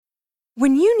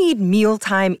When you need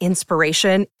mealtime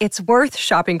inspiration, it's worth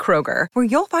shopping Kroger, where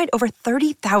you'll find over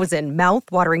 30,000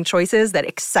 mouth-watering choices that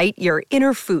excite your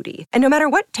inner foodie. And no matter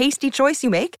what tasty choice you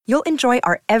make, you'll enjoy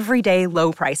our everyday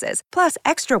low prices, plus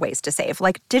extra ways to save,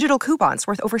 like digital coupons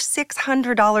worth over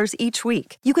 $600 each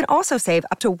week. You can also save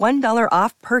up to $1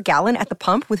 off per gallon at the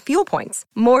pump with fuel points.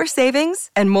 More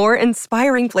savings and more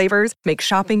inspiring flavors make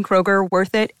shopping Kroger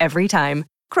worth it every time.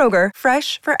 Kroger,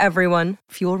 fresh for everyone.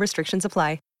 Fuel restrictions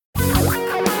apply.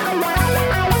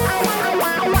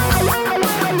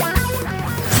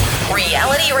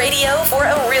 Reality radio for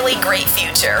a really great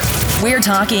future. We're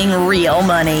talking real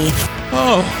money.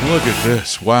 Oh, look at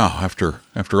this. Wow.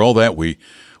 After all that, we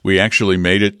actually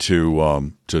made it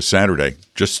to Saturday,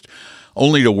 just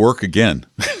only to work again.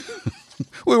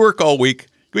 We work all week.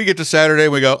 We get to Saturday,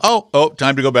 we go, oh,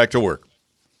 time to go back to work.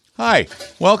 Hi,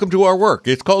 welcome to our work.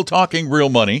 It's called Talking Real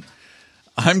Money.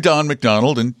 I'm Don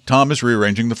McDonald, and Tom is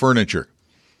rearranging the furniture.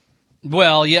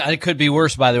 Well, yeah, it could be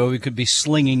worse, by the way. We could be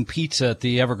slinging pizza at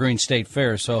the Evergreen State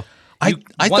Fair. So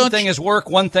one thing is work,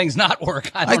 one thing's not work.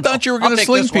 I thought you were going to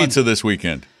sling pizza this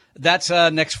weekend. That's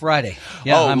next Friday.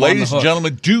 Yeah, ladies and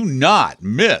gentlemen, do not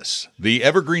miss the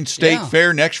Evergreen State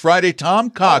Fair next Friday.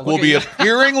 Tom Cock will be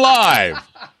appearing live.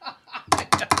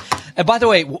 And by the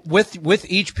way, with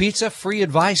each pizza, free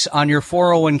advice on your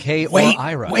 401k or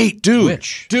IRA. Wait, dude,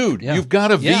 you've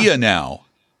got a VIA now.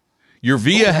 Your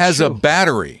VIA has a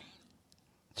battery.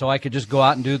 So I could just go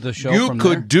out and do the show from there?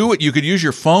 You could do it. You could use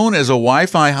your phone as a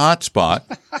Wi-Fi hotspot.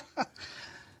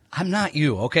 I'm not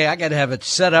you, okay? I got to have it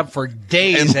set up for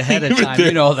days ahead of time.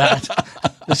 You know that.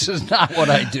 This is not what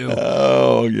I do.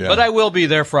 Oh, yeah. But I will be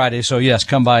there Friday, so yes,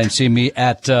 come by and see me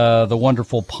at the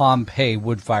wonderful Pompeii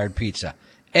wood-fired pizza.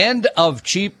 End of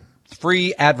cheap,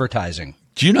 free advertising.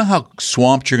 Do you know how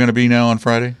swamped you're going to be now on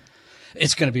Friday?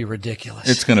 It's going to be ridiculous.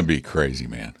 It's going to be crazy,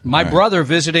 man. My brother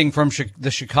visiting from the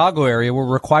Chicago area, we're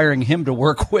requiring him to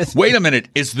work with me. Wait a minute.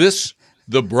 Is this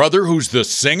the brother who's the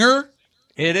singer?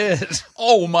 It is.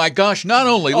 Oh, my gosh. Not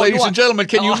only, ladies and gentlemen,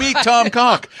 can you meet Tom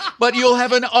Cock, but you'll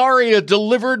have an aria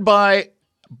delivered by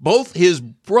both his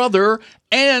brother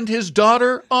and his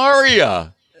daughter,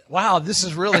 Aria. Wow, this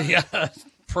is really a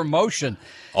promotion.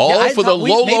 All for the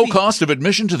low cost of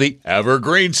admission to the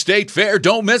Evergreen State Fair.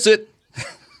 Don't miss it.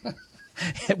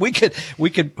 We could,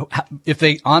 if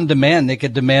they on demand, they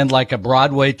could demand like a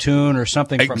Broadway tune or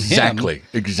something from him.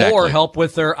 Exactly. Or help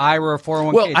with their IRA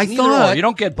 401k. Well, I thought you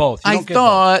don't get both. I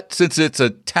thought since it's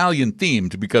Italian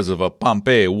themed because of a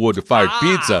Pompeii wood-fired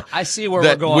pizza, I see where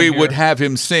that we're going. We here. would have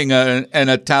him sing an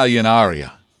Italian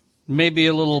aria. Maybe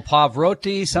a little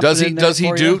Pavarotti. Something Does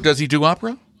he do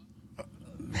opera?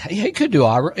 Yeah, he could do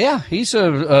opera. Yeah, he's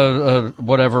a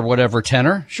whatever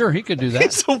tenor. Sure, he could do that.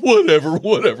 He's a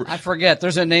whatever. I forget.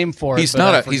 There's a name for it. He's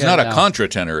not a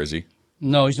contratenor, is he?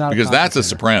 No, he's not. Because that's a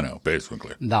soprano,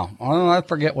 basically. No, I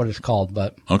forget what it's called,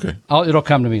 but okay, it'll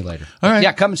come to me later. All right,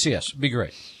 yeah, come and see us. It'd be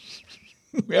great.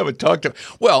 We haven't talked to.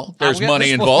 Well, there's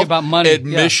money involved. About money.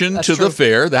 Admission to the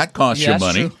fair that costs you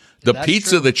money. True. The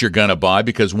pizza that you're going to buy,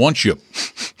 because once you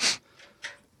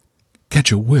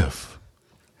catch a whiff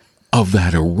of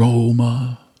that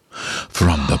aroma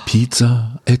from the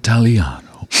Pizza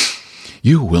Italiano,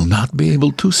 you will not be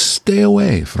able to stay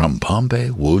away from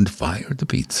Pompeii wood-fired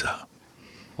pizza.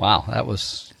 Wow, that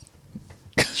was...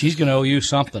 She's going to owe you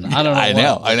something. I don't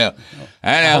know. I know.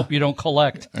 I hope you don't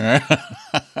collect. I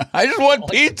just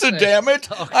want pizza, damn it.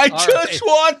 I just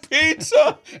want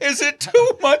pizza. Is it too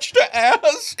much to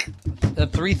ask?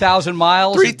 3,000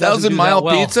 miles? 3,000-mile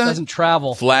pizza? Doesn't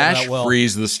travel. Flash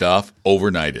freeze the stuff,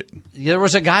 overnight it. There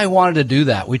was a guy who wanted to do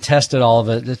that. We tested all of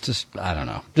it. It just, I don't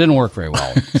know. Didn't work very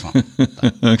well.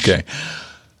 Okay.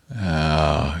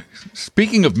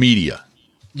 Speaking of media.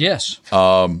 Yes.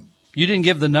 You didn't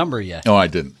give the number yet. No, I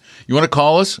didn't. You want to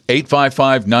call us?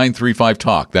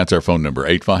 855-935-TALK. That's our phone number,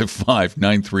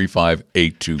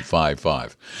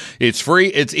 855-935-8255. It's free,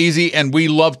 it's easy, and we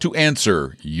love to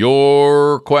answer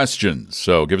your questions.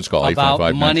 So give us a call,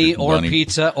 about money or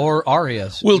pizza or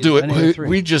Arias. We'll do it.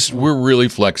 We're really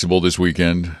flexible this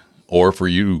weekend, or for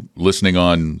you listening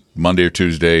on Monday or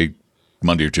Tuesday.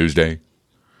 But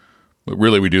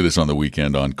really, we do this on the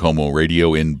weekend on Como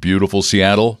Radio in beautiful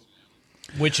Seattle.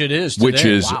 Which it is today. Which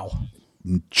is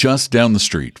just down the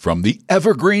street from the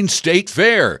Evergreen State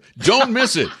Fair. Don't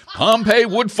miss it. Pompeii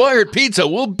wood-fired pizza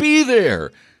will be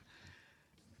there.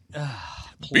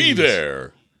 Be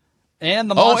there.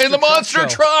 And the monster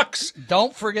trucks.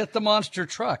 Don't forget the monster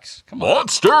trucks. Come on.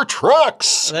 Monster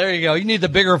trucks. There you go. You need the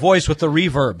bigger voice with the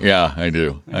reverb. Yeah, I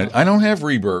do. I don't have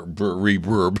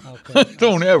reverb. Okay. I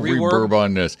don't have reverb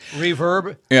on this.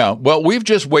 Reverb? Yeah. Well, we've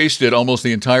just wasted almost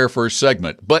the entire first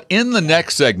segment. But in the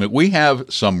next segment, we have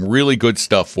some really good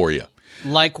stuff for you.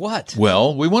 Like what?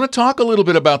 Well, we want to talk a little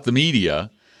bit about the media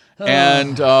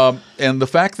and the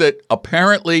fact that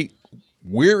apparently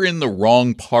we're in the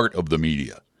wrong part of the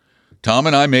media. Tom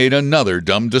and I made another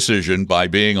dumb decision by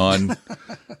being on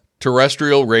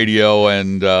terrestrial radio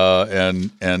and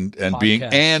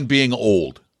being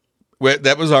old.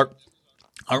 That was our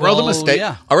other mistake.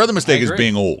 Yeah. Our other mistake is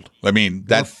being old. I mean,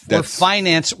 we're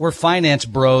finance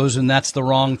bros, and that's the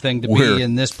wrong thing to be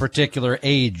in this particular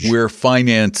age. We're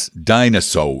finance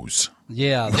dinosaurs.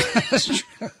 Yeah, that's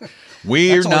true.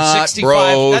 We're not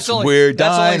bros. We're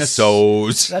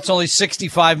dinosaurs. That's only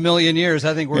 65 million years.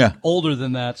 I think we're older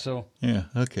than that. So yeah,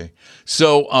 okay.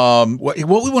 So what we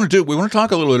want to do? We want to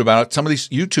talk a little bit about some of these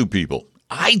YouTube people.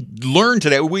 I learned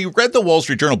today. We read the Wall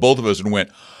Street Journal, both of us, and went,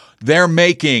 "They're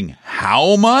making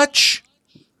how much?"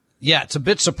 Yeah, it's a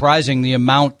bit surprising the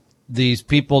amount these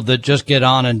people that just get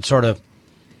on and sort of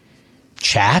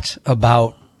chat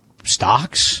about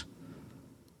stocks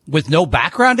with no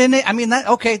background in it. I mean,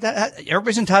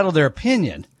 everybody's entitled to their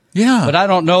opinion. Yeah. But I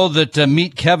don't know that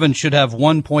Meet Kevin should have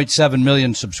 1.7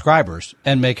 million subscribers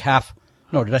and make did I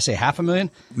say 500,000?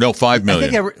 No, 5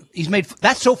 million. I think he's made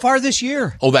that so far this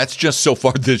year. Oh, that's just so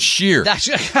far this year.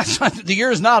 The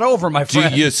year is not over, my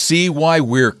friend. Do you see why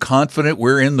we're confident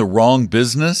we're in the wrong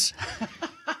business?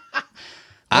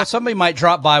 Well, somebody might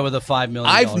drop by with a $5 million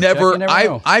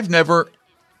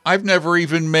I've never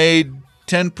even made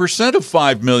 10% of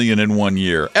 5 million in 1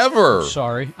 year ever.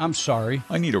 I'm sorry.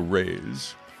 I need a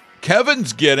raise.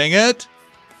 Kevin's getting it.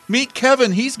 Meet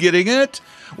Kevin. He's getting it.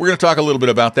 We're going to talk a little bit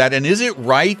about that. And is it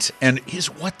right? And is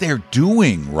what they're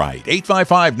doing right?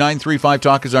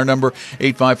 855-935-TALK is our number.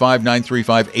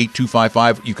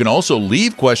 855-935-8255. You can also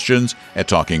leave questions at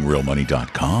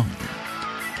talkingrealmoney.com.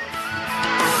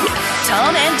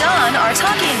 Tom and Don are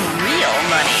talking real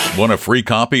money. Want a free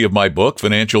copy of my book,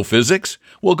 Financial Physics?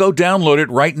 Well, go download it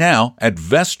right now at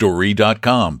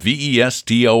vestory.com,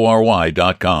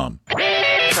 vestory.com.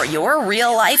 For your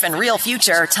real life and real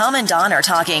future, Tom and Don are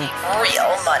talking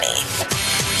real money.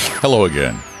 Hello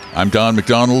again. I'm Don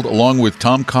McDonald, along with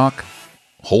Tom Cock,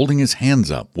 holding his hands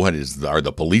up. Are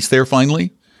the police there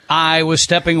finally? I was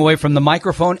stepping away from the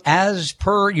microphone as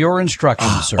per your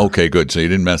instructions, sir. Okay, good. So you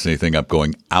didn't mess anything up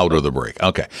going out of the break.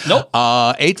 Okay. Nope.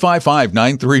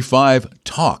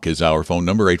 855-935-TALK is our phone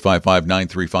number,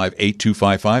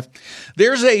 855-935-8255.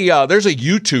 There's a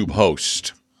YouTube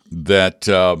host that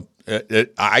I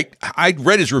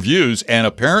read his reviews, and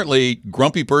apparently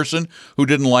grumpy person who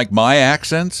didn't like my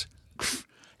accents.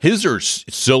 His are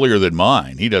sillier than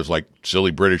mine. He does like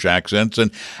silly British accents.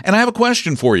 And I have a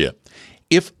question for you.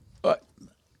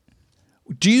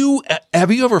 Have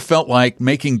you ever felt like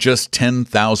making just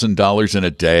 $10,000 in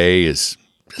a day is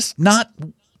just not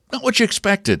what you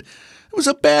expected? It was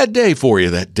a bad day for you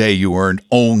that day you earned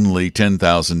only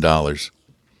 $10,000.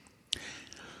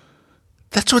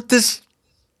 That's what this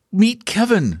Meet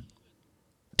Kevin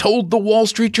told the Wall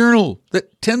Street Journal,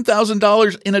 that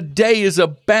 $10,000 in a day is a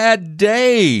bad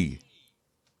day.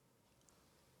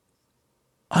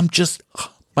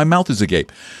 My mouth is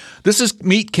agape. This is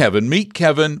Meet Kevin. Meet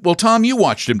Kevin. Well, Tom, you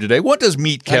watched him today. What does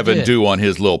Meet Kevin do on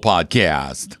his little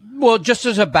podcast? Well, just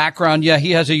as a background, yeah,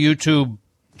 he has a YouTube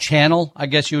channel, I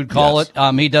guess you would call it.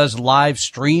 He does live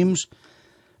streams,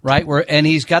 right? And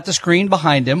he's got the screen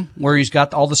behind him where he's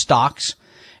got all the stocks.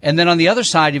 And then on the other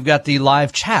side, you've got the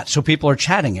live chat. So people are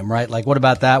chatting him, right? Like, what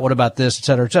about that? What about this? Et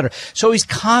cetera, et cetera. So he's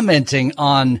commenting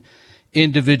on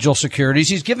individual securities.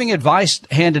 He's giving advice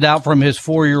handed out from his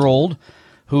 4-year-old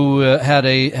who had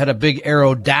a big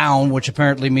arrow down, which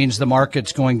apparently means the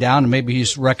market's going down, and maybe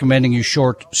he's recommending you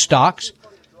short stocks.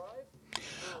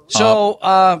 So,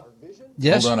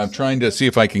 yes. Hold on, I'm trying to see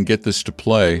if I can get this to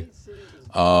play.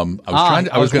 I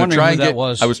was going to try and get.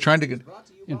 I was trying to get.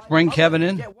 Bring Kevin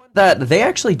in. That they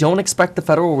actually don't expect the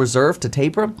Federal Reserve to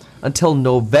taper until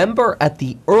November at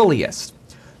the earliest.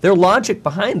 Their logic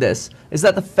behind this is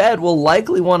that the Fed will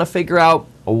likely want to figure out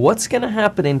what's going to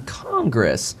happen in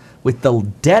Congress with the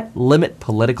debt limit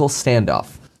political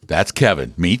standoff. That's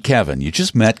Kevin. Meet Kevin. You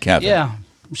just met Kevin. Yeah.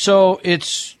 So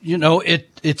it's,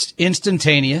 it's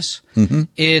instantaneous. Mm-hmm.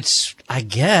 It's, I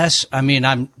guess,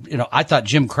 I thought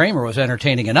Jim Cramer was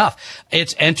entertaining enough.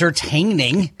 It's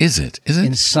entertaining. Is it?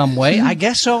 In some way? I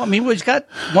guess so. I mean, we've got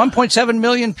 1.7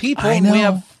 million people. I know. We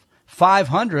have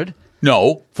 500.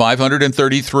 No,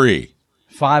 533.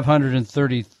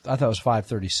 530. I thought it was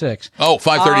 536. Oh,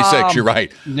 536. You're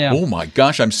right. yeah. Oh my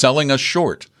gosh, I'm selling us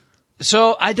short.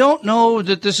 So I don't know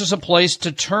that this is a place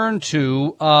to turn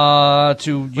to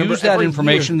use that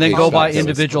information, then go buy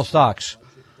individual stocks.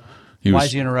 Why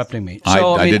is he interrupting me?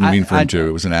 So, I didn't mean for him to.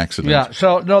 It was an accident. Yeah.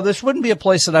 So no, this wouldn't be a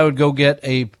place that I would go get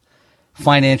a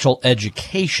financial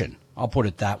education. I'll put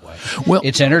it that way. Well,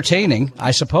 it's entertaining,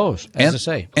 I suppose. As I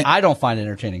say, I don't find it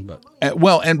entertaining, but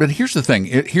but here's the thing.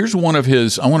 Here's one of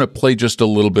his. I want to play just a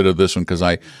little bit of this one because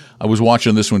I was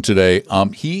watching this one today.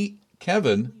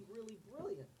 Kevin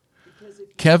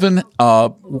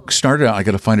started out. I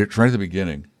got to find it right at the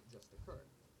beginning.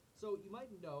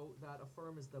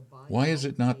 Why is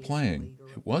it not playing?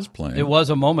 It was playing. It was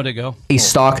a moment ago. A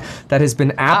stock that has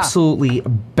been absolutely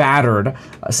battered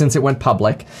since it went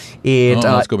public.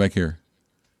 Let's go back here.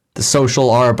 The social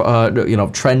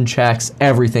ARB, trend checks,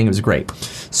 everything was great.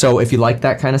 So if you like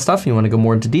that kind of stuff, you want to go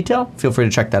more into detail, feel free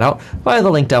to check that out via the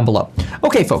link down below.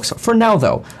 Okay, folks, for now,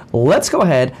 though, let's go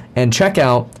ahead and check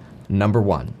out number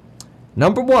one.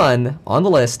 Number one on the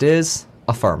list is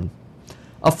Affirm.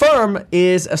 Affirm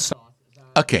is a stock.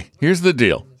 Okay, here's the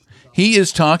deal. He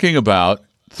is talking about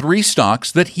 3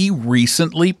 stocks that he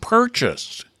recently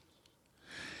purchased.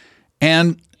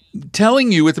 And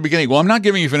telling you at the beginning, well, I'm not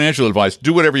giving you financial advice.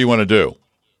 Do whatever you want to do.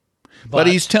 But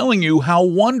he's telling you how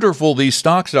wonderful these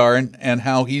stocks are and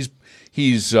how he's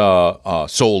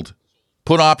sold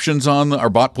put options on, or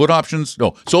bought put options.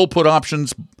 No, sold put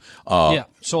options.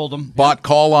 Sold them. Bought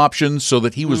call options so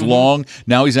that he was long.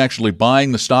 Now he's actually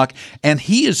buying the stock. And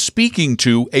he is speaking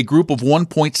to a group of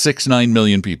 1.69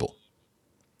 million people.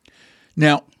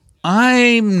 Now,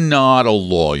 I'm not a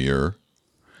lawyer,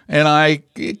 and I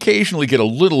occasionally get a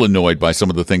little annoyed by some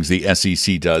of the things the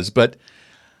SEC does, but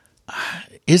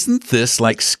isn't this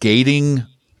like skating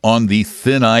on the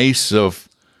thin ice of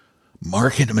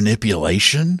market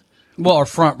manipulation? Well, or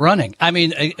front running. I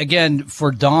mean, again,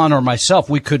 for Don or myself,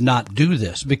 we could not do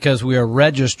this because we are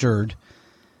registered.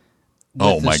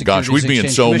 Oh my gosh, we'd be in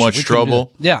so much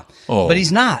trouble. Yeah. Oh. But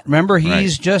he's not. Remember,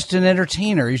 he's just an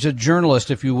entertainer. He's a journalist,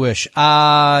 if you wish.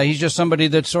 He's just somebody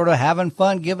that's sort of having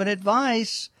fun, giving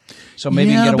advice. So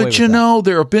maybe you can get away with that.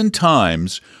 There have been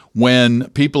times when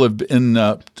people have been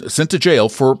sent to jail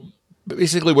for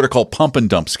basically what are called pump and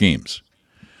dump schemes,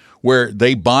 where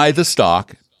they buy the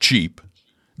stock cheap,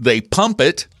 they pump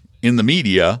it in the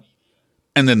media,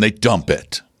 and then they dump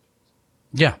it.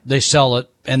 Yeah, they sell it,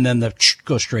 and then they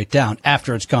go straight down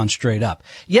after it's gone straight up.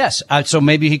 Yes, so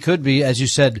maybe he could be, as you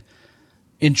said,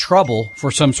 in trouble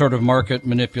for some sort of market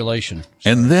manipulation.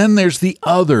 And then there's the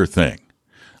other thing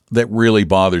that really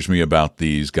bothers me about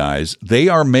these guys. They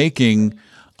are making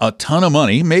a ton of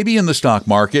money, maybe in the stock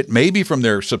market, maybe from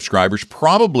their subscribers,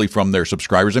 probably from their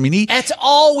subscribers. I mean, it's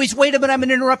always, wait a minute, I'm going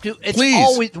to interrupt you. It's Please.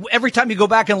 Always, every time you go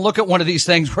back and look at one of these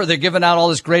things where they're giving out all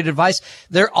this great advice,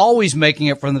 they're always making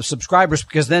it from the subscribers,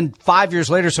 because then 5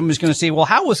 years later, somebody's going to say, well,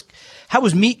 how was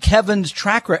Meet Kevin's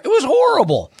track record? It was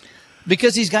horrible.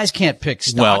 Because these guys can't pick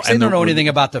stocks. They don't know anything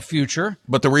about the future.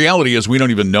 But the reality is we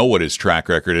don't even know what his track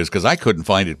record is because I couldn't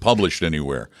find it published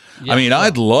anywhere. Yeah, I mean,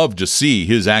 I'd love to see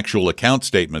his actual account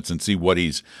statements and see what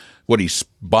he's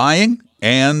buying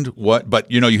and what.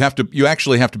 But you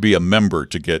actually have to be a member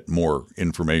to get more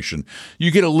information.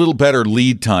 You get a little better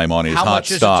lead time on his hot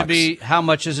stocks. How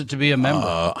much is it to be a member?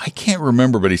 I can't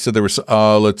remember, but he said there was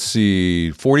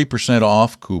 40%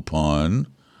 off coupon.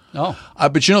 Oh,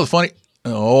 but the funny.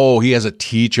 Oh, he has a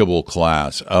teachable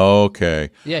class.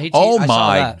 Okay. Yeah. Oh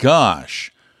my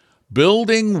gosh.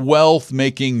 Building wealth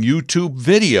making YouTube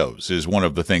videos is one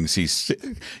of the things he's.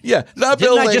 Yeah, not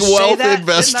building wealth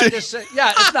investing. It's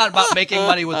not about making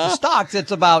money with the stocks.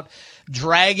 It's about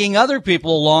dragging other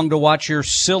people along to watch your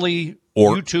silly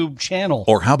YouTube channel.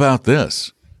 Or how about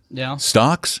this? Yeah.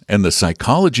 Stocks and the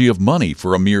Psychology of Money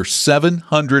for a mere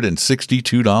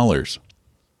 $762.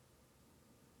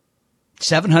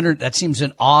 700. That seems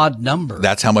an odd number.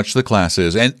 That's how much the class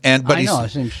is, but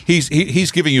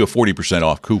he's giving you a 40%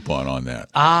 off coupon on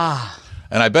that.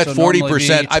 And I bet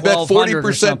 40%. I bet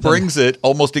 40% brings it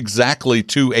almost exactly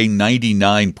to a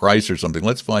 99 price or something.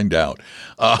 Let's find out.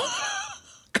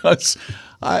 Because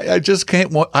I just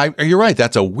can't. You're right.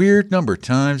 That's a weird number.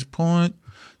 Times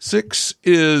 0.6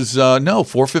 is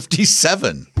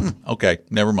 457. Okay,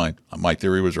 never mind. My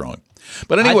theory was wrong.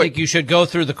 But anyway, I think you should go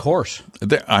through the course.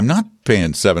 I'm not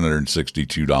paying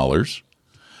 $762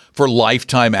 for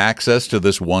lifetime access to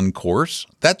this one course.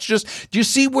 That's just, do you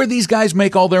see where these guys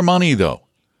make all their money, though?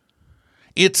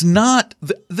 It's not,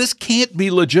 this can't be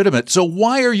legitimate. So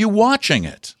why are you watching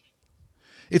it?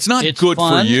 It's not It's good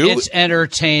fun, for you. It's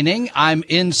entertaining. I'm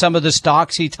in some of the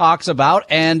stocks he talks about,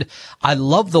 and I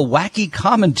love the wacky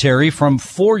commentary from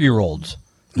 4-year-olds.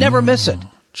 Never miss it.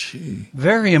 Gee.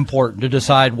 Very important to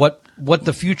decide what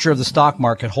the future of the stock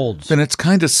market holds. Then it's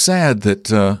kind of sad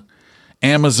that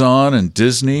Amazon and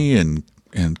Disney and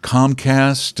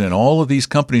Comcast and all of these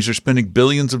companies are spending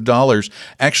billions of dollars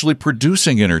actually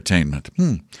producing entertainment.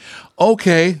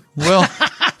 Okay, well...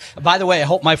 By the way, I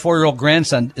hope my 4-year-old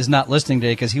grandson is not listening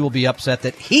today because he will be upset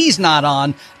that he's not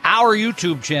on our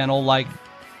YouTube channel like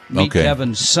Meet Okay.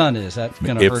 Kevin's son is. That's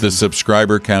going to If hurt the him.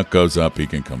 subscriber count goes up, he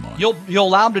can come on. You'll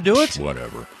allow him to do it?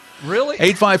 Whatever. Really?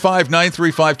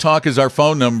 855-935-TALK is our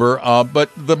phone number.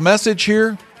 But the message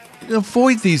here,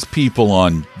 avoid these people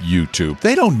on YouTube.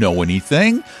 They don't know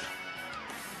anything.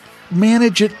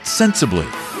 Manage it sensibly.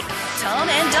 Tom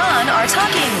and Don are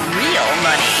talking real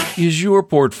money. Is your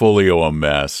portfolio a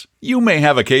mess? You may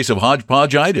have a case of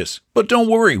hodgepodgeitis, but don't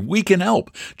worry, we can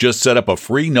help. Just set up a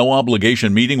free,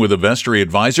 no-obligation meeting with a Vestory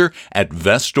advisor at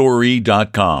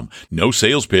Vestory.com. No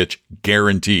sales pitch,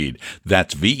 guaranteed.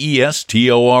 That's Vestory.com.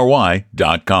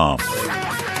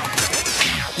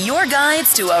 Your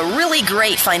guides to a really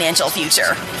great financial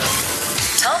future.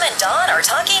 Tom and Don are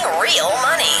talking real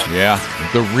money. Yeah,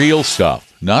 the real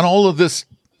stuff. Not all of this.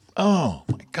 Oh,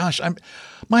 my gosh,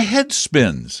 my head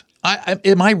spins.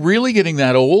 Am I really getting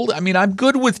that old? I mean, I'm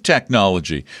good with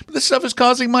technology, but this stuff is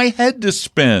causing my head to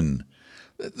spin.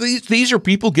 These are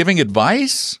people giving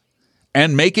advice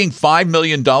and making $5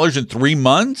 million in 3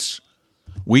 months?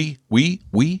 We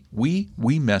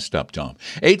messed up, Tom.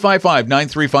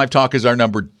 855-935-TALK is our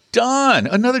number. Don,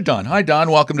 another Don. Hi,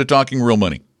 Don. Welcome to Talking Real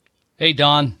Money. Hey,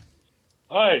 Don.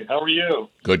 Hi, how are you?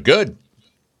 Good.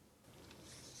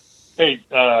 Hey,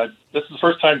 this is the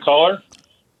first time caller.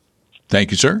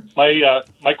 Thank you, sir.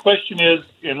 My question is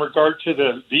in regard to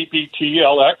the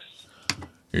VBTLX,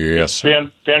 Yes, sir.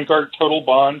 Vanguard Total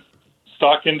Bond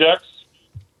Stock Index,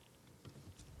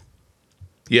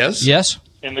 Yes? Yes?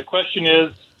 and the question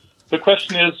is, this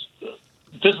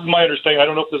is my understanding. I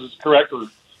don't know if this is correct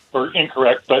or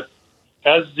incorrect, but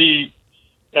as the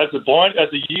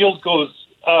yield goes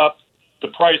up, the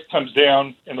price comes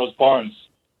down in those bonds.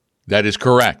 That is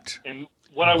correct. And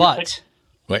what I was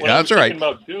But Wait, what I was that's all right. thinking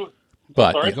about doing.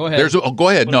 But Sorry? Go ahead. Go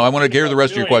ahead. No, I want to hear the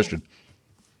rest of your question.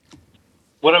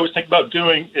 What I was thinking about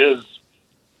doing is,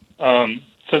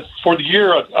 since for the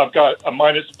year I've got a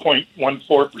minus 0.14%.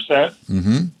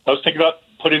 Mm-hmm. I was thinking about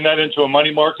putting that into a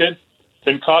money market,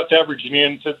 then cost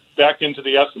averaging back into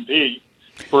the S&P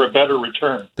for a better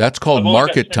return. That's called I've only got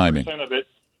market 10% timing. Of it.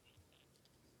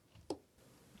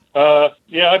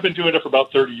 Yeah, I've been doing it for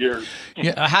about 30 years.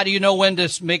 how do you know when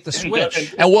to make the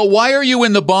switch? And well, why are you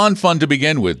in the bond fund to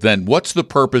begin with? Then what's the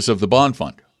purpose of the bond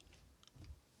fund?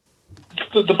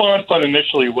 The bond fund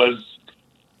initially was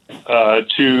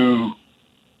to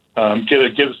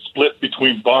get a split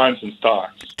between bonds and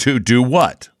stocks. To do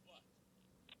what?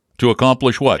 To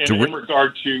accomplish what? And in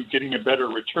regard to getting a better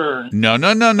return. No.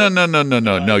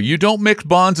 You don't mix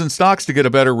bonds and stocks to get a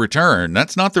better return.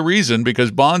 That's not the reason, because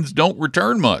bonds don't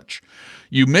return much.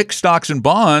 You mix stocks and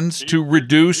bonds to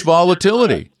reduce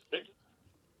volatility.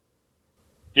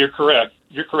 You're correct.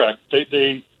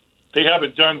 They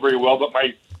haven't done very well, but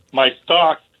my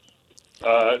stock,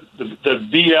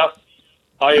 the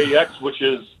VFIAX, which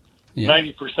is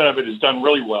 90% of it, has done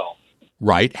really well.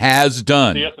 Right, has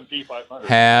done. The S&P 500.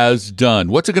 Has done.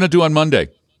 What's it going to do on Monday?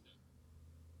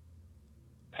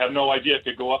 Have no idea. It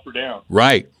could go up or down.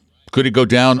 Right. Could it go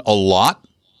down a lot?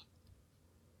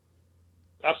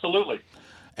 Absolutely.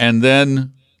 And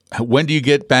then when do you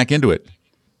get back into it?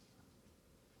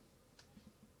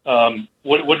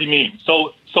 What do you mean?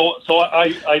 So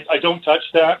I don't touch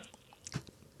that,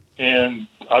 and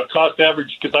I've cost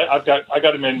average because I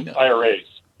got them in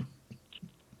IRAs,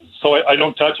 so I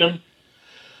don't touch them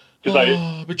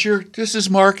because This is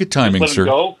market timing, let them sir.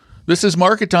 go. This is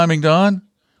market timing, Don.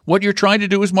 What you're trying to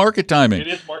do is market timing. It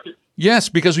is market. Yes,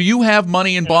 because you have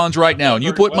money in bonds right now, and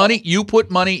you put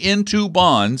money into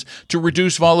bonds to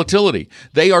reduce volatility.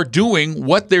 They are doing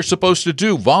what they're supposed to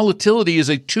do. Volatility is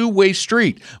a two-way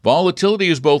street. Volatility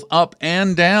is both up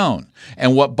and down.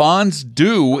 And what bonds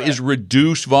do is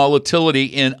reduce volatility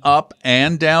in up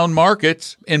and down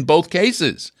markets in both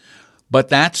cases. But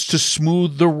that's to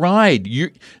smooth the ride.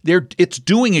 It's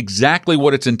doing exactly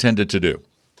what it's intended to do.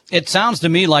 It sounds to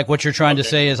me like what you're trying to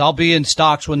say is I'll be in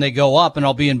stocks when they go up and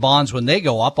I'll be in bonds when they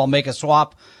go up. I'll make a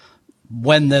swap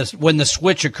when the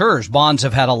switch occurs. Bonds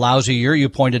have had a lousy year, you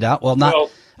pointed out.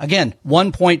 Again,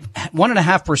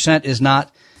 1.5% is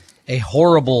not a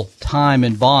horrible time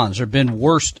in bonds. There have been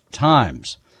worse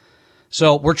times.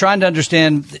 So we're trying to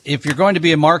understand if you're going to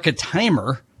be a market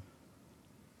timer,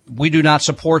 we do not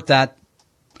support that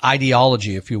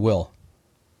ideology, if you will.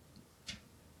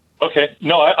 Okay.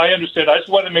 No, I understand. I just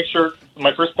wanted to make sure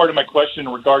my first part of my question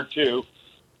in regard to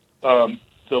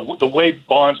the way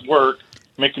bonds work,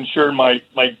 making sure my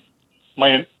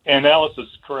analysis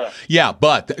is correct. Yeah,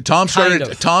 but Tom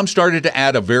started to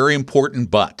add a very important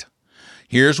but.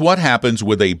 Here's what happens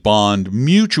with a bond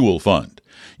mutual fund.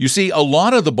 You see, a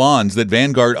lot of the bonds that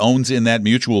Vanguard owns in that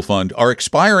mutual fund are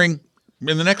expiring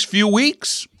in the next few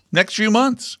weeks, next few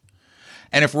months.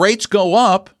 And if rates go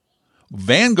up,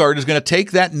 Vanguard is going to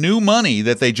take that new money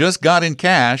that they just got in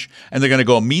cash, and they're going to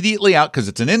go immediately out because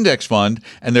it's an index fund,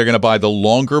 and they're going to buy the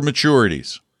longer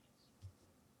maturities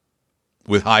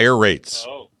with higher rates.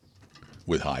 Oh.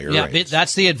 With higher rates. Yeah,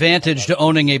 that's the advantage to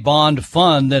owning a bond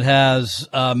fund that has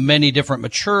many different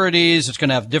maturities. It's going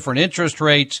to have different interest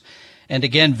rates. And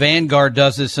again, Vanguard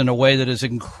does this in a way that is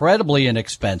incredibly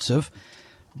inexpensive,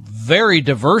 very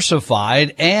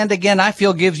diversified, and again, I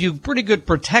feel gives you pretty good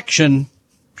protection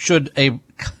should a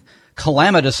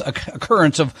calamitous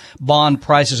occurrence of bond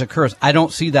prices occur. I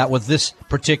don't see that with this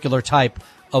particular type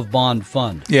of bond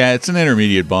fund. Yeah, it's an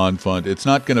intermediate bond fund. It's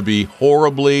not going to be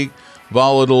horribly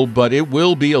volatile, but it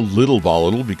will be a little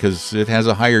volatile because it has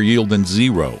a higher yield than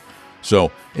zero.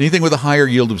 So anything with a higher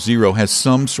yield of zero has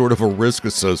some sort of a risk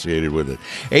associated with it.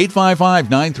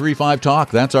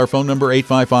 855-935-TALK. That's our phone number,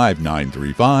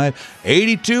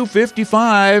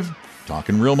 855-935-8255.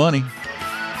 Talking real money.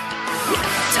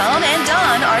 Tom and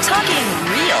Don are talking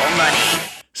real money.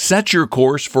 Set your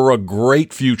course for a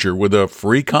great future with a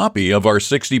free copy of our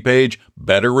 60-page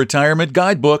Better Retirement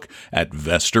Guidebook at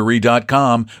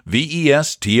vestory.com,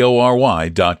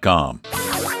 vestory.com.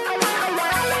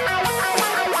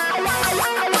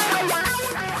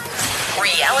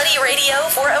 Reality radio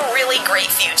for a really great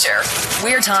future.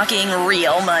 We're talking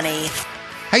real money.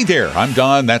 Hey there, I'm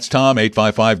Don. That's Tom.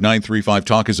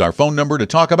 855-935-TALK is our phone number to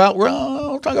talk about,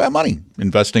 money,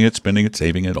 investing it, spending it,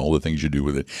 saving it, all the things you do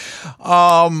with it.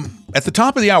 At the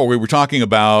top of the hour, we were talking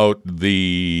about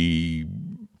the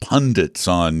pundits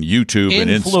on YouTube and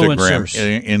Instagram.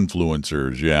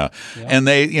 Influencers, yeah. And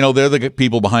they, they're the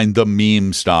people behind the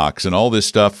meme stocks and all this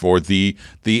stuff, or the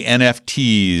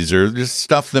NFTs, or just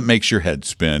stuff that makes your head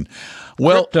spin.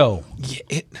 Well, crypto.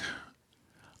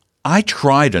 I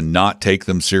try to not take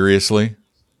them seriously.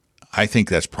 I think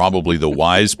that's probably the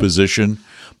wise position.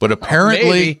 But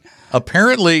apparently,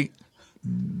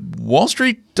 Wall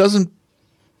Street doesn't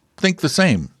think the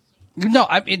same. No,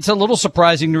 it's a little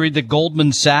surprising to read that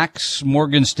Goldman Sachs,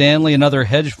 Morgan Stanley, and other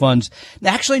hedge funds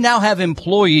actually now have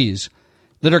employees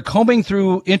that are combing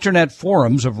through internet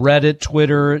forums of Reddit,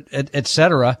 Twitter, et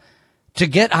cetera, to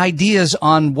get ideas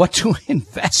on what to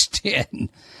invest in.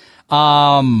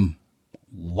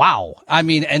 Wow. I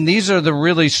mean, and these are the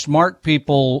really smart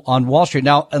people on Wall Street.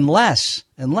 Now, unless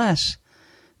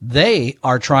they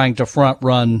are trying to front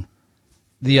run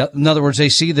in other words, they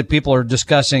see that people are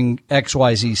discussing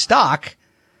XYZ stock.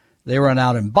 They run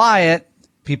out and buy it.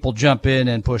 People jump in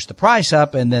and push the price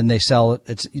up, and then they sell it.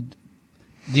 It's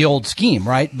the old scheme,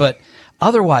 right? But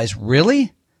otherwise,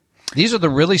 really? These are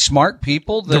the really smart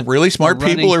people? The really smart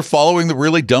people are following the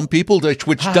really dumb people,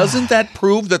 which doesn't that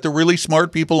prove that the really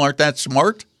smart people aren't that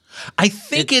smart? I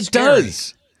think it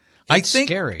does. I think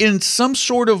scary. In some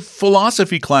sort of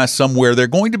philosophy class somewhere, they're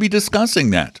going to be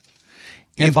discussing that.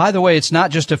 And by the way, it's not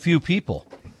just a few people.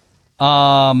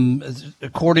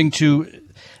 According to,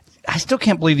 I still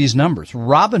can't believe these numbers.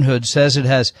 Robinhood says it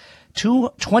has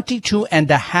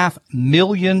 22.5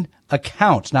 million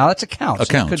accounts. Now that's accounts.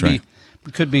 Accounts, right?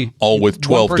 It could be all with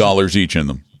 $12 each in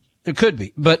them. It could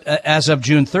be, but as of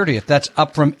June 30th, that's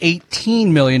up from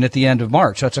 18 million at the end of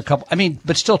March. So it's a couple. I mean,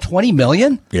 but still 20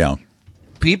 million. Yeah,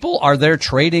 people are there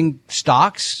trading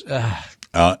stocks.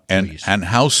 And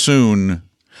how soon?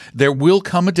 There will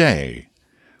come a day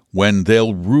when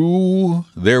they'll rue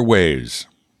their ways.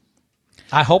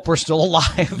 I hope we're still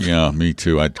alive. Yeah, me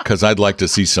too. Because I'd like to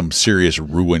see some serious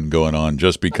ruin going on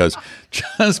just because.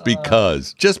 I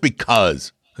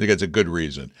think it's a good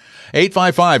reason.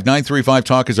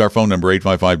 855-935-TALK is our phone number,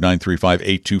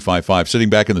 855-935-8255. Sitting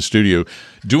back in the studio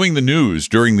doing the news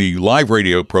during the live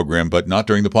radio program, but not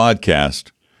during the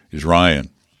podcast, is Ryan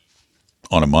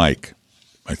on a mic,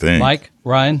 I think.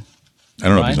 Ryan? I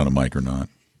don't know if he's on a mic or not.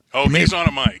 Oh, he's on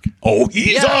a mic. Oh,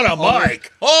 he's on a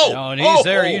mic. And he's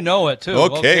there. You know it, too.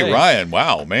 Okay, Ryan.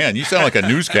 Wow, man. You sound like a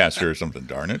newscaster or something,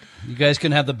 darn it. You guys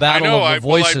can have the battle of the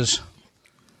voices.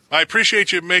 I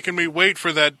appreciate you making me wait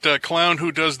for that clown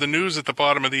who does the news at the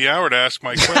bottom of the hour to ask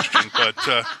my question,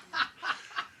 but...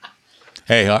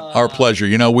 Hey, our pleasure.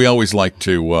 You know, we always like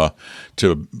to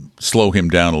slow him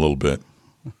down a little bit.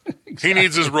 He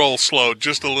needs his roll slowed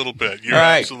just a little bit. You're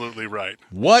right. absolutely right.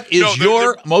 What is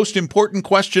your most important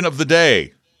question of the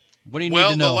day? What do you need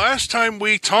to know? The last time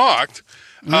we talked,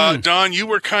 Don, you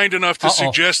were kind enough to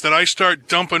suggest that I start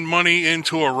dumping money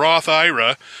into a Roth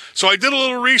IRA. So I did a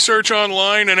little research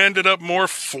online and ended up more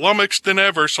flummoxed than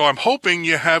ever. So I'm hoping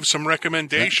you have some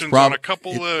recommendations on a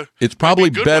couple of. It's probably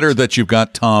better ones. that you've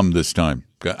got Tom this time.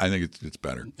 I think it's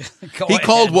better. Go he ahead.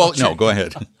 called. Well, no, go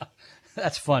ahead.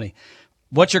 That's funny.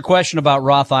 What's your question about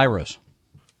Roth IRAs?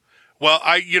 Well,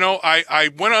 I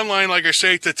went online, like I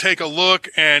say, to take a look,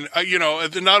 and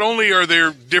not only are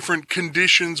there different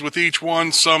conditions with each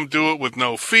one, some do it with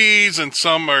no fees, and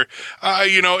some are,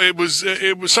 it was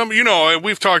some,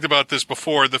 we've talked about this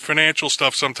before. The financial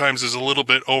stuff sometimes is a little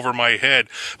bit over my head,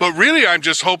 but really, I'm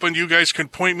just hoping you guys can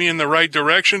point me in the right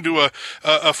direction to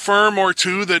a firm or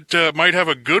two that might have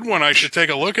a good one I should take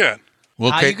a look at.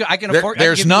 Well, okay. I can afford.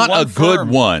 There's not a good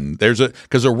one.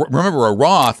 Because remember, a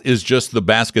Roth is just the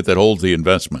basket that holds the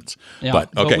investments. Yeah,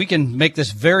 but okay, we can make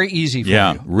this very easy for you.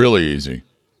 Yeah, really easy.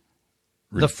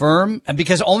 The firm, and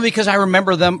because I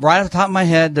remember them right off the top of my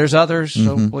head. There's others,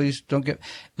 so please don't get.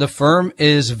 The firm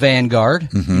is Vanguard.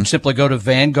 You'd simply go to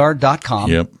Vanguard.com.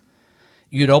 Yep.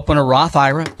 You'd open a Roth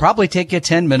IRA. Probably take you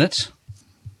 10 minutes,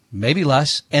 maybe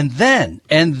less, and then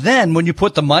when you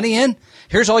put the money in,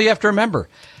 here's all you have to remember.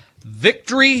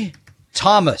 Victory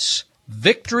Thomas.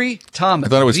 I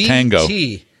thought it was Tango.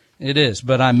 It is,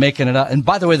 but I'm making it up. And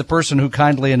by the way, the person who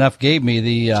kindly enough gave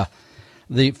me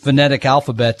the phonetic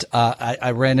alphabet,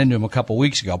 I ran into him a couple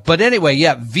weeks ago. But anyway,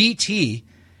 yeah, VT.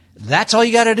 That's all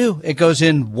you got to do. It goes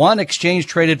in one exchange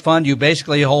traded fund. You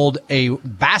basically hold a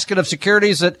basket of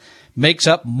securities that makes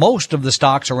up most of the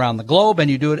stocks around the globe,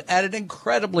 and you do it at an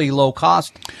incredibly low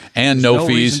cost. And no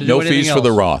fees. No fees for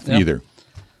the Roth either.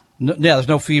 No, yeah, there's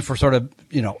no fee for sort of,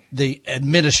 the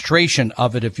administration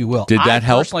of it, if you will. Did that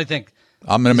help? I personally think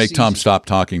I'm going to make Tom stop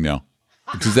talking now.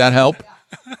 Does that help?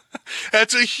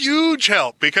 That's a huge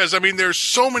help because, there's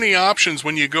so many options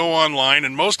when you go online,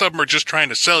 and most of them are just trying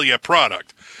to sell you a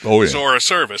product or a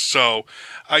service. So,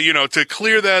 to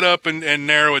clear that up and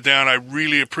narrow it down, I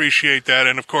really appreciate that.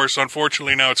 And, of course,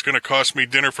 unfortunately, now it's going to cost me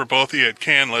dinner for both of you at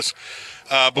Canlis.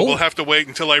 But we'll have to wait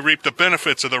until I reap the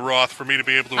benefits of the Roth for me to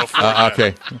be able to afford that.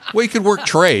 Okay. Well, you could work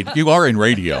trade. You are in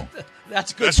radio.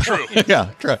 That's good. That's true. Yeah,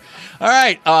 true. All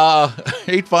right.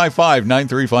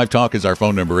 855-935-TALK is our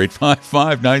phone number.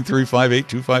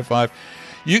 855-935-8255.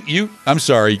 I'm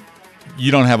sorry.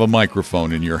 You don't have a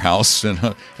microphone in your house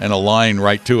and a line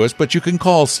right to us, but you can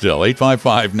call still.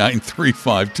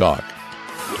 855-935-TALK.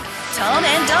 Tom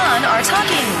and Don are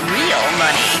talking real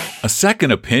money. A second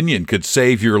opinion could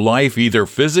save your life either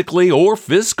physically or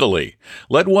fiscally.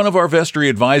 Let one of our Vestory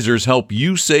advisors help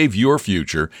you save your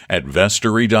future at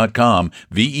Vestory.com,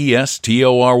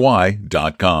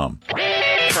 Vestory.com.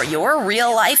 For your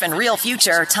real life and real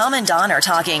future, Tom and Don are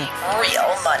talking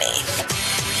real money.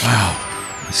 Wow.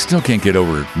 I still can't get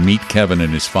over Meet Kevin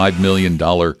and his $5 million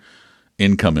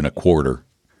income in a quarter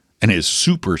and his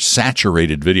super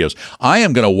saturated videos. I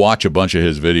am going to watch a bunch of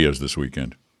his videos this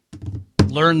weekend.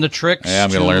 Learn the tricks. Yeah, I'm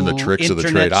going to learn the tricks of the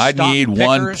trade. I need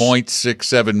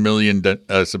 1.67 million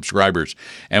subscribers,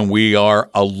 and we are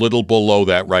a little below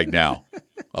that right now.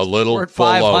 A little We're at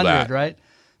below 500, that. Right?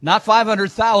 Not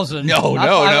 500,000. No.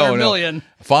 Million.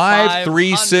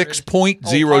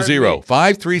 536.00.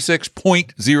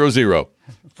 536.00.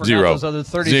 Those other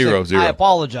 36. I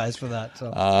apologize for that.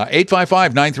 So.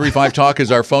 855-935-TALK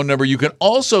is our phone number. You can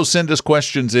also send us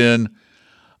questions in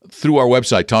through our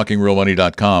website,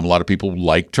 talkingrealmoney.com. A lot of people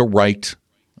like to write.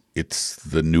 It's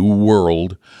the new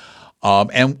world.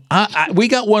 And we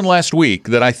got one last week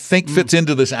that I think fits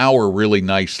into this hour really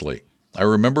nicely. I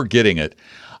remember getting it.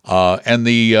 And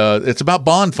it's about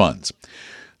bond funds.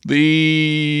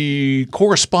 The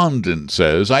correspondent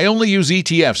says, I only use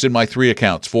ETFs in my 3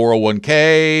 accounts,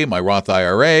 401k, my Roth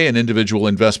IRA, and individual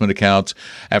investment accounts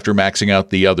after maxing out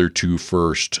the other 2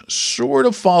 first. Sort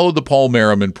of followed the Paul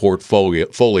Merriman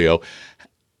portfolio.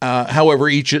 However,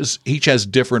 each has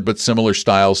different but similar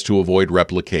styles to avoid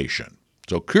replication.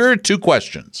 So here are 2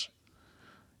 questions.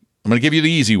 I'm going to give you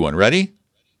the easy one. Ready?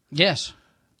 Yes.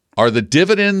 Are the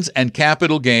dividends and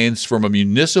capital gains from a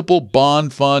municipal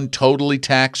bond fund totally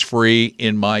tax-free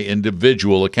in my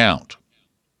individual account?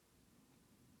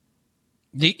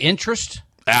 The interest?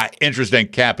 Interest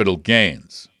and capital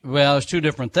gains. Well, there's 2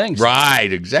 different things.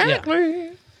 Right,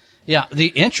 exactly. Yeah, the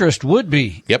interest would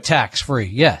be tax-free,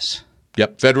 yes.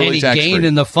 Yep, federally Any tax-free. gain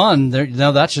in the fund,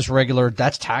 no, that's just regular.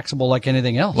 That's taxable like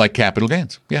anything else. Like capital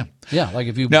gains, yeah. Yeah, like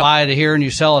if you Now- buy it here and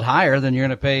you sell it higher, then you're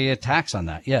going to pay a tax on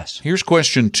that. Yes. Here's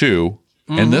question 2,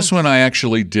 and this one I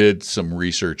actually did some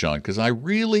research on because I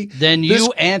really... Then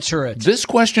you answer it. This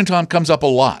question, Tom, comes up a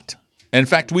lot. In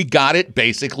fact, we got it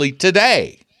basically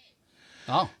today.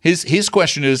 Oh. His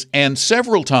question is, and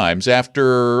several times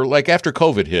after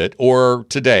COVID hit, or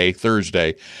today,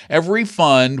 Thursday, every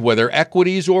fund, whether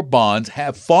equities or bonds,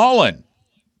 have fallen.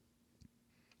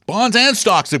 Bonds and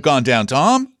stocks have gone down,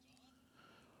 Tom.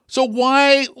 So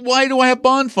why do I have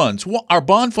bond funds? Are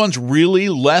bond funds really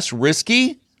less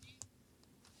risky?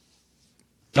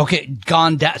 Okay,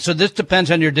 gone down. So this depends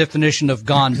on your definition of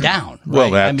gone down. Right?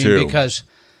 Well, that too. Because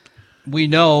we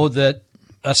know that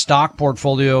a stock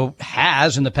portfolio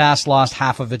has in the past lost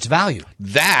half of its value.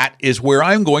 That is where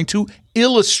I'm going to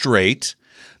illustrate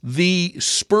the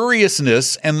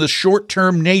spuriousness and the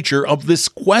short-term nature of this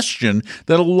question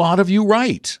that a lot of you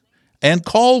write and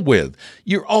call with.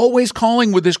 You're always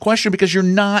calling with this question because you're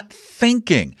not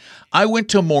thinking. I went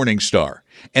to Morningstar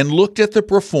and looked at the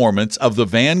performance of the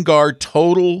Vanguard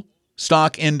Total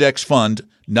Stock Index Fund,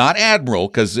 not Admiral,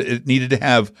 because it needed to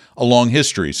have a long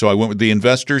history. So I went with the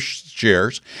investor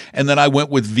shares, and then I went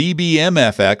with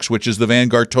VBMFX, which is the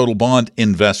Vanguard Total Bond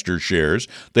Investor shares.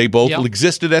 They both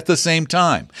existed at the same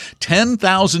time.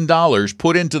 $10,000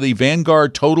 put into the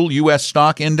Vanguard Total U.S.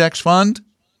 Stock Index Fund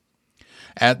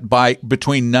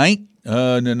between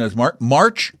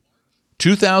March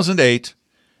 2008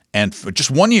 and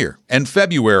just 1 year, and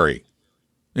February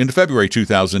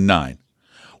 2009.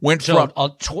 Went So from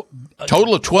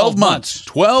total of 12 months.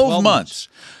 12 months.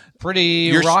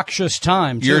 Pretty raucous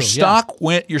time, too. Your stock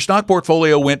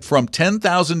portfolio went from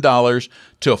 $10,000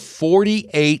 to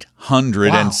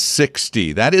 $4,860.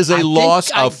 Wow. That is a loss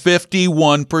of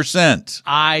 51%.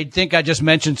 I think I just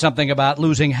mentioned something about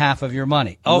losing half of your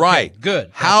money. Okay, right. Good.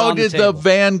 That's How on did the table.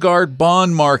 Vanguard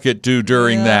bond market do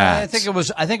during that? I think it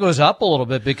was up a little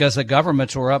bit because the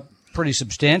governments were up pretty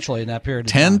substantially in that period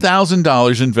of time.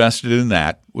 $10,000 invested in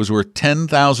that was worth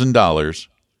 $10,000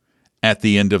 at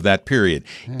the end of that period.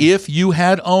 If you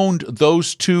had owned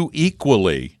those two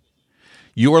equally,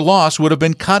 your loss would have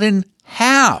been cut in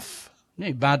half.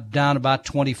 Down about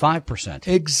 25%.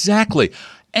 Exactly.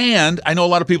 And I know a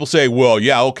lot of people say, well,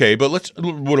 yeah, okay, but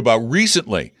what about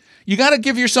recently? You got to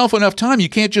give yourself enough time. You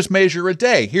can't just measure a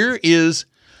day. Here is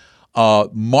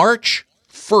March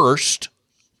 1st,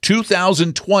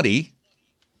 2020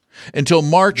 until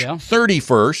March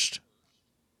 31st,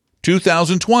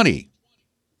 2020.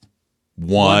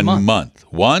 One month.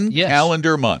 One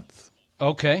calendar month.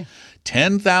 Okay.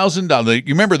 $10,000. You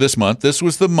remember this month? This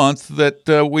was the month that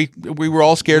we were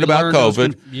all scared about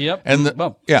COVID. Yep. And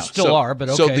still are, but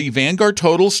okay. So the Vanguard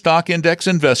Total Stock Index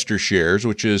Investor Shares,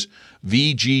 which is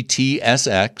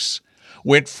VGTSX,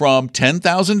 went from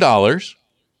 $10,000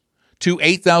 to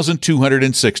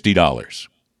 $8,260.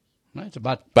 It's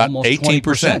about almost 18%.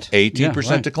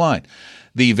 18% decline.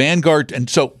 The Vanguard, and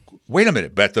so wait a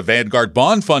minute, bet the Vanguard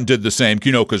Bond Fund did the same,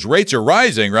 because rates are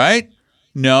rising, right?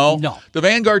 No. The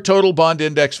Vanguard Total Bond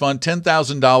Index Fund,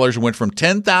 $10,000, went from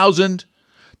 $10,000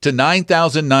 to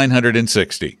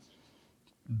 $9,960.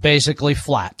 Basically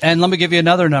flat. And let me give you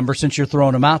another number since you're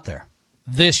throwing them out there.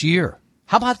 This year.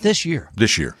 How about this year?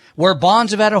 This year. Where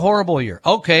bonds have had a horrible year.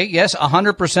 Okay, yes,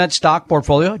 100% stock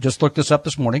portfolio, just looked this up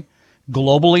this morning,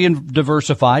 globally and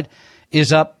diversified,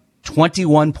 is up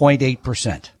 21.8%.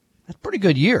 That's a pretty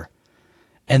good year.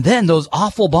 And then those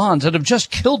awful bonds that have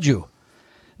just killed you.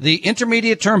 The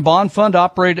intermediate term bond fund a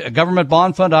government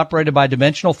bond fund operated by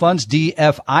Dimensional Funds,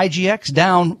 DFIGX,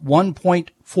 down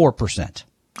 1.4%.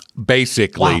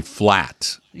 Basically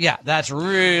flat. Yeah, that's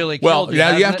really well. killed you,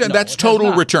 Yeah, you have to. No, that's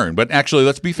total return. But actually,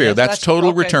 let's be fair. Yes, that's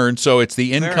total return. So it's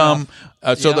the income.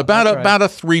 So about a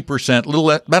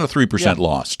 3%, about a 3%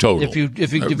 loss total. If you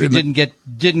didn't get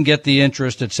the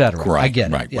interest, et cetera. Right, I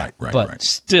get it. Right. But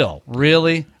still,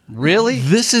 really.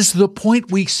 This is the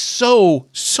point we so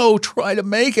try to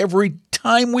make every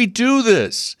time we do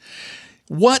this.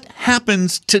 What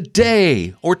happens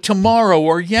today or tomorrow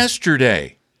or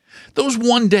yesterday? Those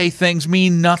one-day things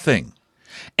mean nothing.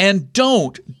 And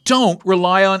don't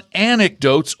rely on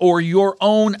anecdotes or your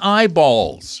own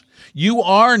eyeballs. You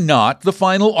are not the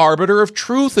final arbiter of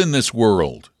truth in this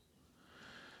world.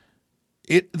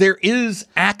 There is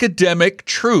academic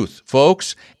truth,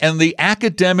 folks, and the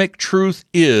academic truth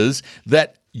is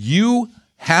that you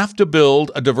have to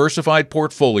build a diversified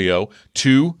portfolio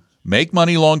to make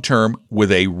money long-term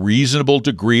with a reasonable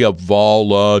degree of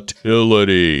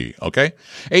volatility, okay?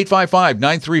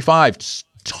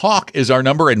 855-935-TALK is our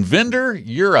number, and Vinder,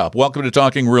 you're up. Welcome to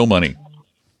Talking Real Money.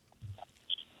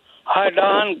 Hi,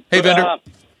 Don. Hey, Vendor.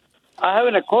 I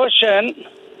have a question.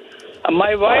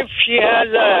 My wife, she has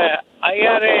a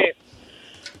IRA,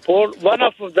 one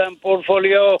of them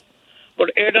portfolio, for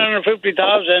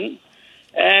 $850,000,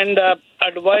 and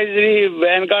advisory,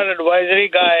 Vanguard advisory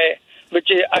guy,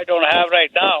 which I don't have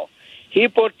right now, he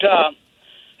put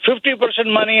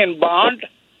 50% money in bond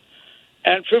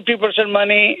and 50%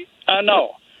 money,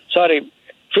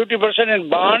 50% in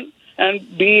bond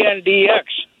and B and DX.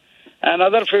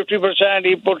 Another 50%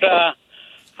 he put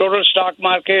total stock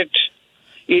market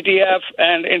ETF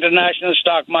and international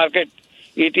stock market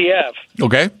ETF.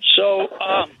 Okay. So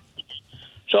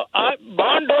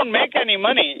bond don't make any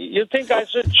money. You think I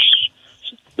should,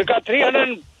 because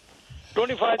 $325,000.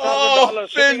 Oh,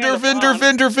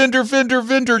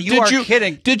 Vendor. You are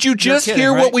kidding. Did you just kidding,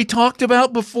 hear right? what we talked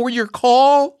about before your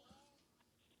call?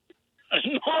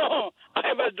 No,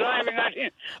 I was driving.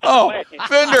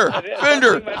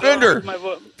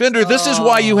 Vendor, this is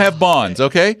why you have bonds,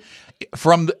 okay?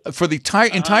 For the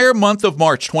entire month of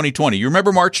March 2020. You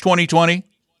remember March 2020?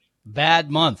 Bad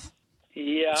month.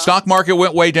 Yeah. Stock market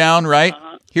went way down, right?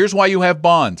 Here's why you have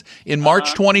bonds. In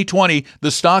March 2020,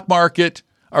 the stock market,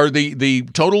 or the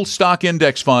total stock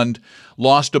index fund,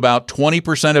 lost about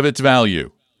 20% of its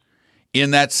value.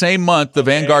 In that same month, the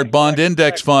Vanguard Bond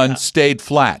Index Fund stayed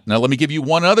flat. Now, let me give you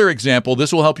one other example.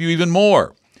 This will help you even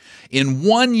more. In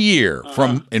 1 year,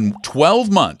 in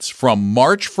 12 months, from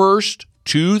March 1st,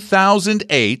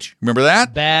 2008, remember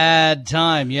that? Bad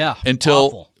time, yeah. Until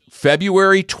Awful.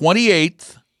 February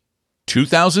 28th,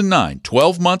 2009,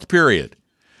 12-month period,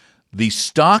 the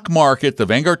stock market, the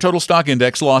Vanguard Total Stock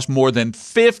Index, lost more than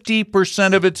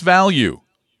 50% of its value.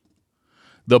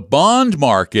 The bond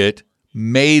market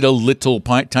made a little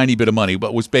tiny bit of money,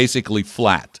 but was basically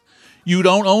flat. You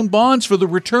don't own bonds for the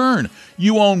return.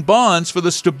 You own bonds for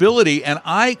the stability, and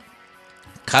I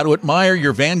got to admire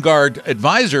your Vanguard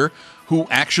advisor who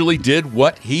actually did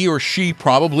what he or she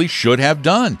probably should have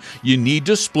done. You need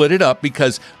to split it up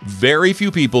because very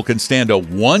few people can stand a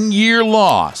 1 year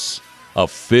loss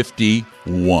of 51%.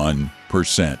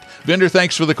 Vendor,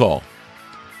 thanks for the call.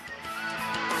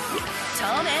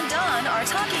 Tom and Don are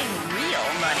talking real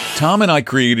money. Tom and I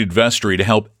created Vestory to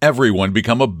help everyone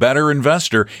become a better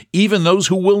investor, even those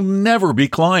who will never be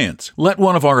clients. Let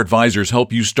one of our advisors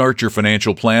help you start your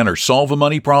financial plan or solve a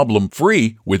money problem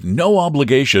free with no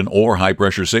obligation or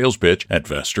high-pressure sales pitch at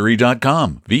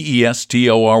Vestory.com,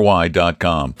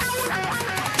 Vestory.com.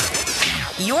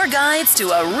 Your guides to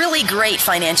a really great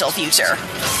financial future.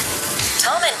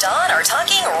 Tom and Don are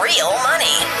talking real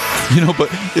money. But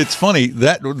it's funny,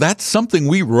 that's something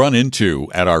we run into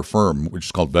at our firm, which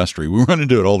is called Vestory. We run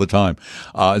into it all the time.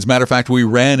 As a matter of fact, we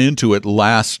ran into it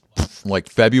last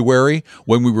February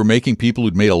when we were making people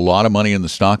who'd made a lot of money in the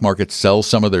stock market sell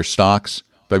some of their stocks,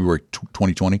 February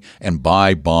 2020, and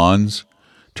buy bonds.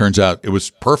 Turns out it was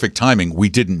perfect timing. We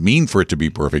didn't mean for it to be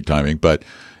perfect timing, but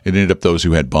it ended up those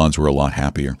who had bonds were a lot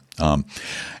happier.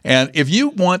 And if you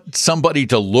want somebody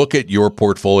to look at your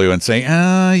portfolio and say,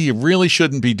 you really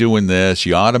shouldn't be doing this,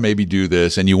 you ought to maybe do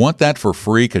this, and you want that for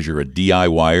free because you're a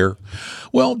DIYer,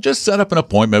 well, just set up an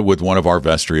appointment with one of our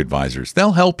Vestory advisors.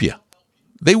 They'll help you.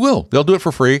 They will. They'll do it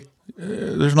for free.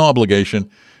 There's no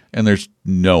obligation, and there's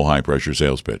no high-pressure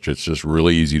sales pitch. It's just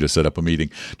really easy to set up a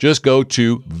meeting. Just go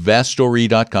to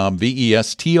Vestory.com,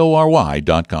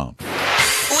 Vestory.com.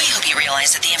 We hope you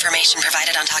realize that the information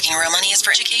provided on Talking Real Money is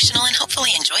for educational and hopefully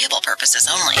enjoyable purposes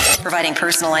only. Providing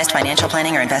personalized financial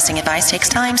planning or investing advice takes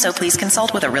time, so please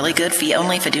consult with a really good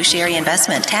fee-only fiduciary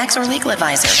investment, tax, or legal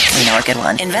advisor. We know a good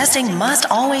one. Investing must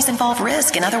always involve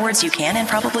risk. In other words, you can and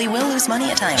probably will lose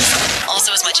money at times.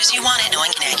 Also, as much as you want it, no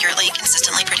one can accurately,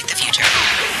 consistently predict the future.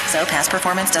 So past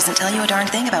performance doesn't tell you a darn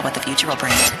thing about what the future will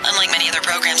bring. Unlike many other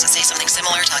programs that say something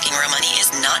similar, Talking Real Money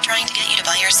is not trying to get you to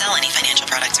buy or sell any financial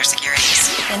products or securities.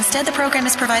 Instead, the program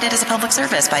is provided as a public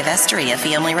service by Vestory, a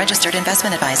fee-only registered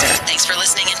investment advisor. Thanks for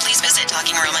listening, and please visit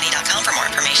TalkingRealMoney.com for more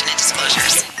information and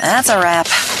disclosures. That's a wrap.